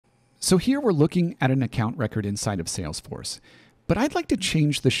So here we're looking at an account record inside of Salesforce, but I'd like to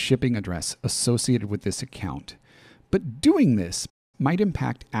change the shipping address associated with this account. But doing this might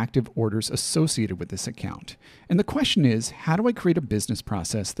impact active orders associated with this account. And the question is, how do I create a business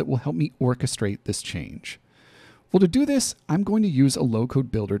process that will help me orchestrate this change? Well, to do this, I'm going to use a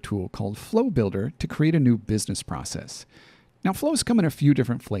low-code builder tool called Flow Builder to create a new business process. Now, flows come in a few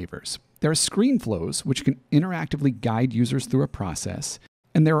different flavors. There are screen flows, which can interactively guide users through a process,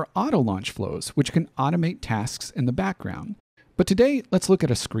 and there are auto-launch flows, which can automate tasks in the background. But today, let's look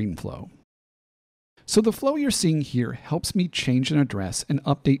at a screen flow. So the flow you're seeing here helps me change an address and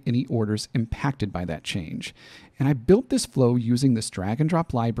update any orders impacted by that change. And I built this flow using this drag and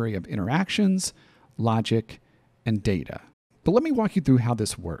drop library of interactions, logic, and data. But let me walk you through how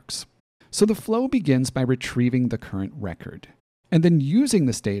this works. So the flow begins by retrieving the current record. And then using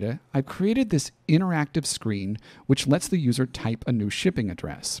this data, I've created this interactive screen which lets the user type a new shipping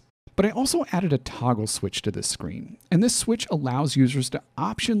address. But I also added a toggle switch to this screen. And this switch allows users to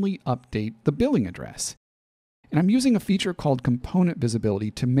optionally update the billing address. And I'm using a feature called component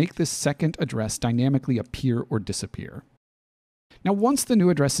visibility to make this second address dynamically appear or disappear. Now, once the new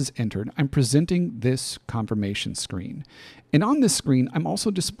address is entered, I'm presenting this confirmation screen. And on this screen, I'm also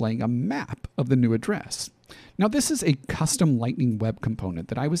displaying a map of the new address. Now, this is a custom Lightning Web component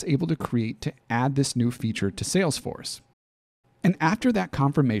that I was able to create to add this new feature to Salesforce. And after that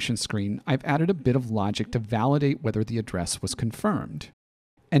confirmation screen, I've added a bit of logic to validate whether the address was confirmed.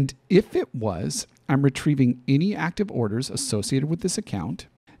 And if it was, I'm retrieving any active orders associated with this account,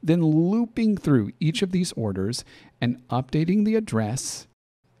 then looping through each of these orders and updating the address,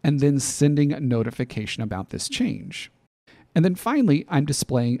 and then sending a notification about this change. And then finally, I'm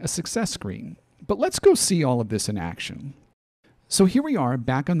displaying a success screen. But let's go see all of this in action. So here we are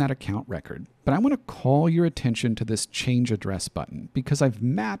back on that account record, but I want to call your attention to this change address button because I've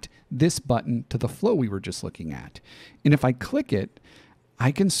mapped this button to the flow we were just looking at. And if I click it,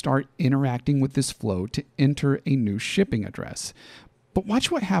 I can start interacting with this flow to enter a new shipping address. But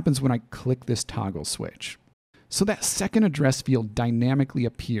watch what happens when I click this toggle switch. So that second address field dynamically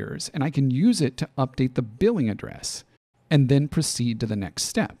appears, and I can use it to update the billing address and then proceed to the next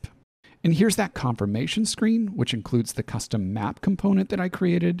step. And here's that confirmation screen, which includes the custom map component that I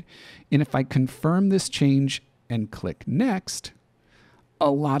created. And if I confirm this change and click next,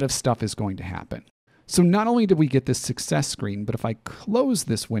 a lot of stuff is going to happen. So not only did we get this success screen, but if I close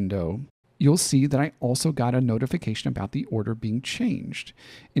this window, you'll see that I also got a notification about the order being changed.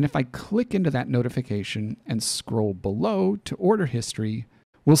 And if I click into that notification and scroll below to order history,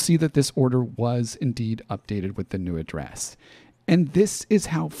 we'll see that this order was indeed updated with the new address. And this is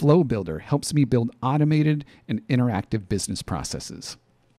how Flow Builder helps me build automated and interactive business processes.